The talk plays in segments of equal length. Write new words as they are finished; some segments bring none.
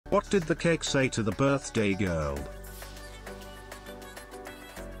What did the cake say to the birthday girl?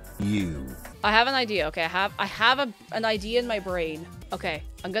 You. I have an idea. Okay, I have an idea in my brain. Okay,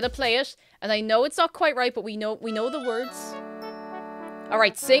 I'm gonna play it, and I know it's not quite right, but we know the words. All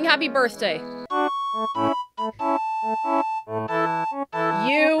right, sing happy birthday.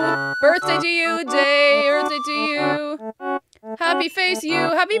 You, birthday to you, birthday to you. Happy face you,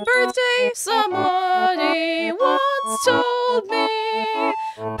 happy birthday. Somebody once told me,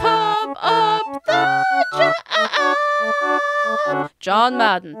 pump up the jam. John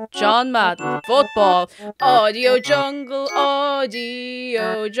Madden, football, audio jungle.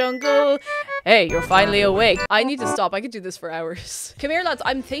 Hey, you're finally awake. I need to stop. I could do this for hours. Come here, lads.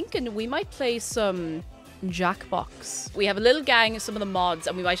 I'm thinking we might play some Jackbox. We have a little gang of some of the mods,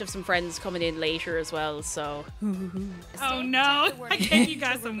 and we might have some friends coming in later as well, so... Oh no, I gave you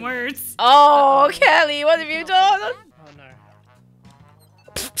guys some words. Oh, Kelly, what have you done? Oh no.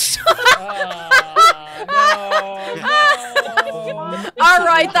 No.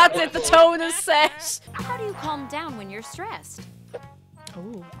 Alright, that's it. The tone is set. How do you calm down when you're stressed?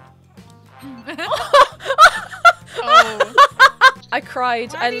 Oh. Oh. I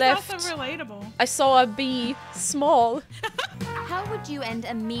cried. Why I left. Also relatable? I saw a bee. Small. How would you end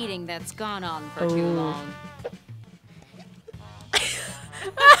a meeting that's gone on for too long?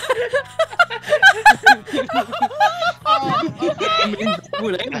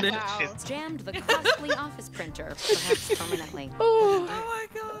 Jammed the costly office printer, perhaps permanently. Oh my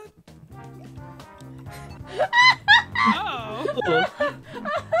god. Oh.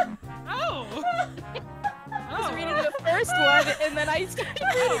 Oh. I was reading the first one, and then I started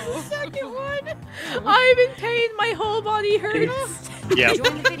reading the second one. I'm in pain. My whole body hurts. Yeah.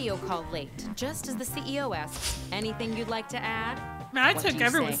 Join the video call late, just as the CEO asks, anything you'd like to add? Man, I took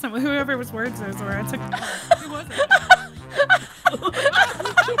whoever's words those were. I took. Who was it?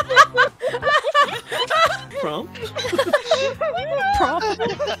 Prompt? Prompt?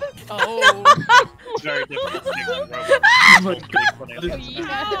 Oh. Very difficult thing to Oh my god. No.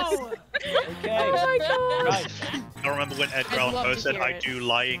 Okay. Oh my god. Right. I remember when Edgar Allan Poe said, I do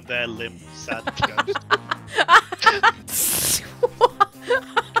lying there, limp, sad ghost.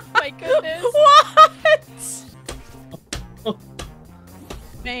 My goodness. What?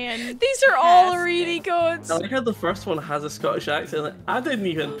 Man. These are all really good. I like how the first one has a Scottish accent. Like, I didn't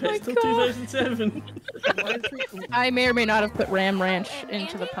even pitch till 2007. I may or may not have put Ram Ranch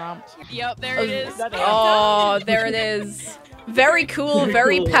into the prompt. Yep, there it is. Oh, there it is. Very cool,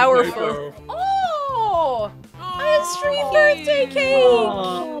 very powerful. Oh! A street birthday cake!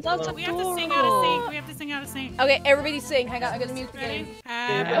 Oh, that's We have to sing out of sync. We have to sing out of sync. Okay, everybody sing. Hang on, I'm gonna mute the game.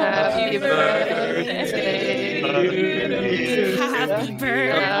 Happy birthday. Happy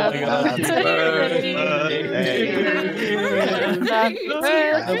birthday.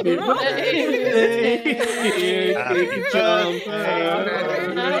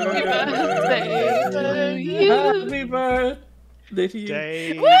 Happy birthday to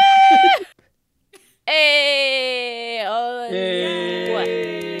you. Hey!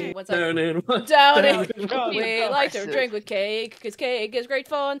 Hey. What's up? Down in one. Down in. We like to drink with cake, because cake is great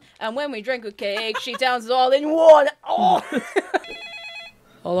fun. And when we drink with cake, she downs it all in one. Oh!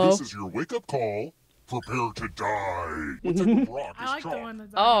 Hello? This is your wake-up call. Prepare to die. What type of rock I is like the chalk? one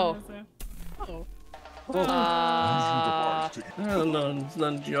that's Oh. Use your device to I don't know,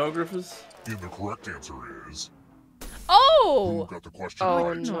 none geographers. And the correct answer is... Who Oh! got the question Oh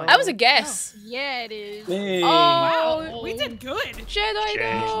right? no. That was a guess. Yeah, it is. Hey. Oh! Wow, we did good. Jedi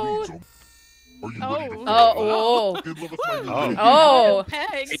know! Sweet, so are you ready to Oh, Good luck with my new Oh. baby. Oh!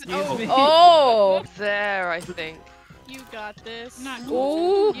 Pegs. Oh! There, I think. You got this. Not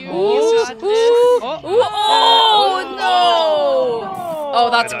Ooh! You Ooh! got this. Ooh! Oh. Oh no! Oh,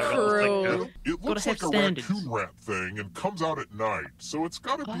 that's I know, cruel. It looks like a raccoon rat thing and comes out at night, so it's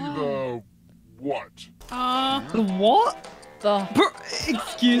gotta be the... what? The what? The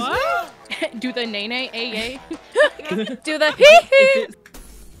Excuse What? me? Do the nay ay do the hee hee.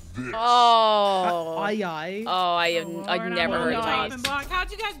 This. Oh. Aye. Oh, I've never heard of that. How'd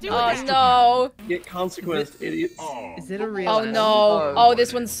you guys do Oh it? no. Get consequenced, idiots. Oh. Is it a real? Oh no. Oh,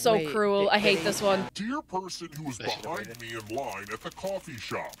 this one's so Wait, cruel. I hate this one. Dear person who was behind me in line at the coffee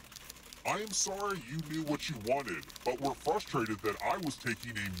shop, I am sorry you knew what you wanted, but were frustrated that I was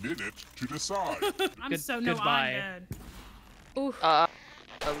taking a minute to decide. I'm so no, goodbye. I'm dead. Oof. Oh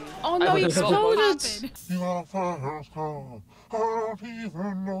Oh no, he What exploded. happened? You are first call. I don't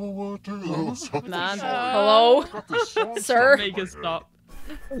even know what to do. Man. Hello? Got this song Sir? stuck in Make my it head. stop.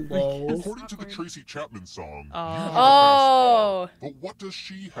 According to the Tracy Chapman song, Oh. but what does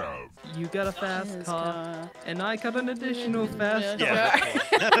she have? You got a fast car, and I got an additional fast car.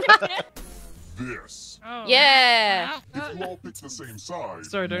 Yeah. This. Oh. Yeah. If you all pick the same side,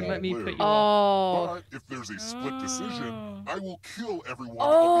 Sorry, don't you let me all put live. you off. Oh. But if there's a split decision, I will kill everyone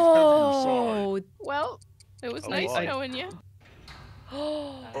Oh. on the Well, it was Oh, nice boy. knowing you.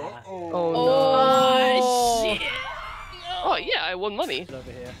 Oh. heavier side. Oh. Shit. Oh yeah, I won money.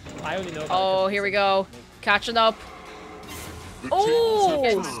 Over here. I only know. Oh, here we go. Catching up. The Oh.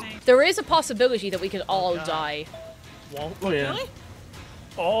 tables have turned. There is a possibility that we could all die. Oh yeah.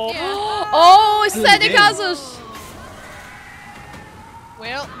 Oh. Oh, Scenic has it.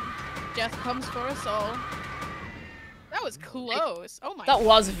 Well, death comes for us all. That was close. Oh my. That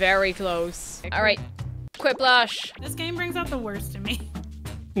was very close. All right. Quiplash. This game brings out the worst in me.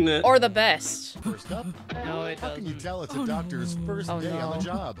 Or the best. First up, No, it how can you doesn't. tell it's a doctor's first Oh, day on no. the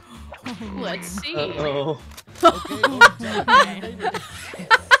job? Let's see. Oh.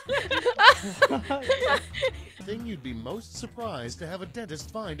 Okay, thing you'd be most surprised to have a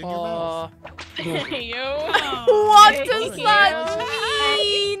dentist find in your mouth. Yo. What does that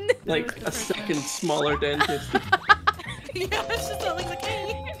mean? Like a second smaller dentist. Yeah, it's just like the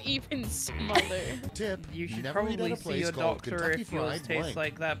cake. Even smaller. Tip, You should never eat at probably a see place your called doctor Kentucky if yours Fried tastes Blank.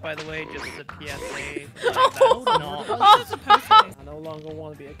 like that, by the way, just a PSA. No, That's no, not. no, I no longer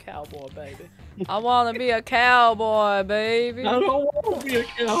want to be a cowboy, baby. I want to be a cowboy, baby. I don't want to be a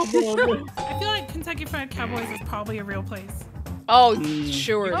cowboy. I feel like Kentucky Fried Cowboys is probably a real place. Oh, Mm.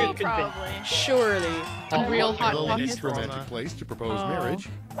 surely. Oh, probably. Surely. Real hot The pockets. least romantic place to propose marriage.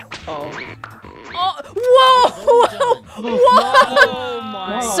 Oh, whoa! Oh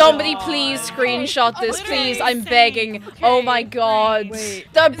my Somebody God. please screenshot this, literally please. I'm saying, begging. okay, Oh my god. Wait.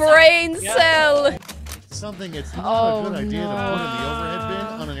 The brain cell! Something it's not Oh, a good idea to put in no. the overhead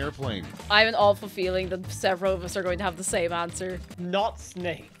bin on an airplane. I have an awful feeling that several of us are going to have the same answer. Not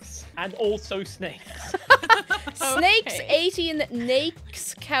snakes. And also snakes. Snakes, 18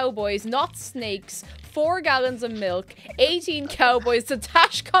 nakes cowboys, not snakes, 4 gallons of milk, 18 cowboys, the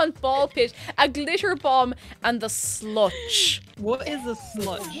Tashcon ball pit, a glitter bomb, and the sludge. What is a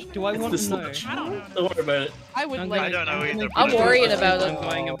sludge? Do I want the to know? sludge. Don't worry about it. I would I'm like. I don't know either. I'm worrying about I'm it.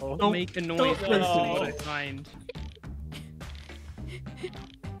 going to Don't- make a don't noise based on listen. what I find.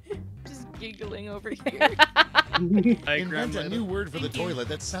 Just giggling over here. Hi, Invent a new word for the toilet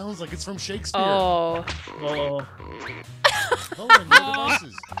that sounds like it's from Shakespeare. Oh. Oh. Oh, and new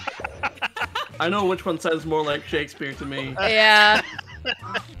devices. I know which one sounds more like Shakespeare to me. Yeah.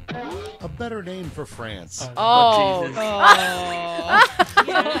 A better name for France. Oh. Jesus.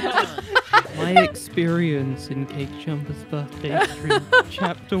 My experience in Cake Jumper's birthday stream,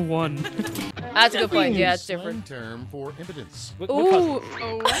 chapter 1. That's a good point. Yeah, it's Slang different. term for impotence. Ooh. Oh.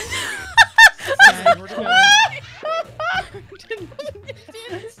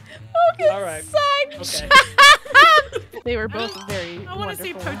 All right. Okay. They were both very I want to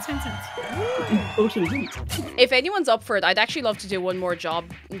see wonderful. potentate. If anyone's up for it, I'd actually love to do one more job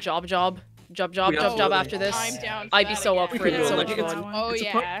after this. I'm down for I'd be that so again. up for it. It's so Yeah. much fun. Oh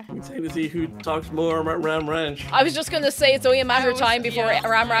yeah. It's time to see who talks more about Ram Ranch. I was just gonna say it's only a matter of time before yeah.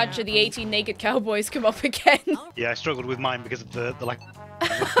 Ram Ranch and the 18 naked cowboys come up again. Yeah, I struggled with mine because of the like.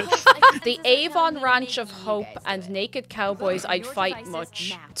 The Avon Ranch of Hope and Naked Cowboys I'd fight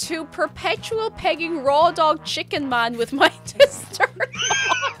much. To perpetual pegging raw dog chicken man with my disturb.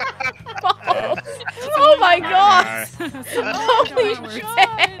 Oh my god! Holy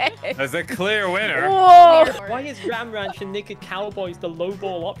shit! There's a clear winner. Whoa! Why is Ram Ranch and Naked Cowboys the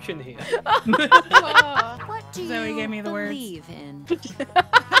lowball option here? What do Zoe you gave me the words. believe in?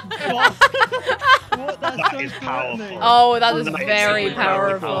 That is powerful. Oh, that is That is very really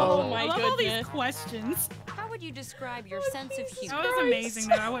powerful. Oh I my love all these goodness. questions. How would you describe your sense of humor? That was amazing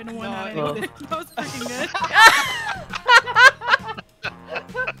though. I wouldn't have won that anyway. That was freaking good.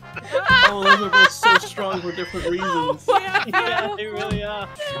 Oh, those are both so strong for different reasons. Yeah, they really are.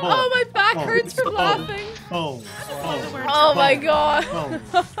 Oh, my back hurts from laughing. Oh Oh my god.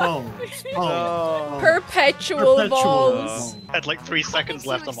 Perpetual balls. I had like 3 seconds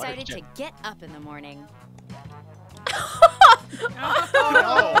What left makes on you my excited to get up in the morning?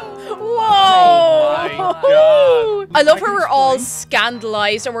 Whoa! my God. I love how we're all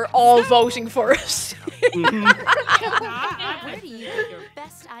scandalized and we're all voting for it. Where do you get your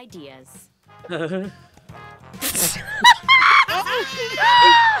best ideas?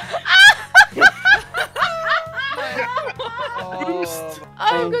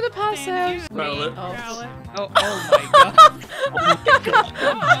 I'm gonna pass out. Rowlet. Oh my god.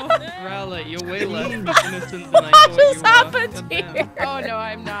 Rowlet, you're way less innocent than I thought What just you were. happened Goddamn. here? Oh no,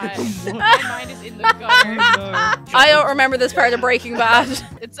 I'm not. My mind is in the gutter. I don't remember this part of Breaking Bad.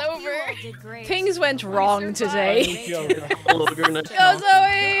 It's over. Things went wrong today. Go Go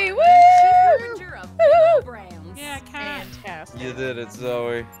Zoe! Woo! Yeah, cat. Fantastic. You did it,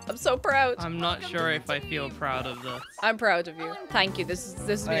 Zoe. I'm so proud. I'm not sure if I feel proud of this. I'm proud of you. Thank you. This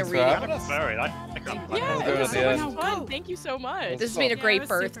has been a Thanks for really having us. Sorry, I can't play. Yeah, We'll it do it was at the so end. much fun. Thank you so much. This has been a Yeah, great it was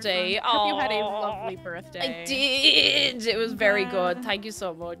super birthday. fun. Hope you had a Aw. lovely birthday. I did. It was very good. Thank you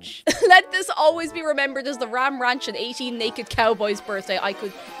so much. Let this always be remembered as the Ram Ranch and 18 Naked Cowboys birthday. I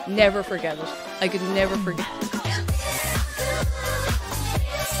could never forget it. I could never forget it.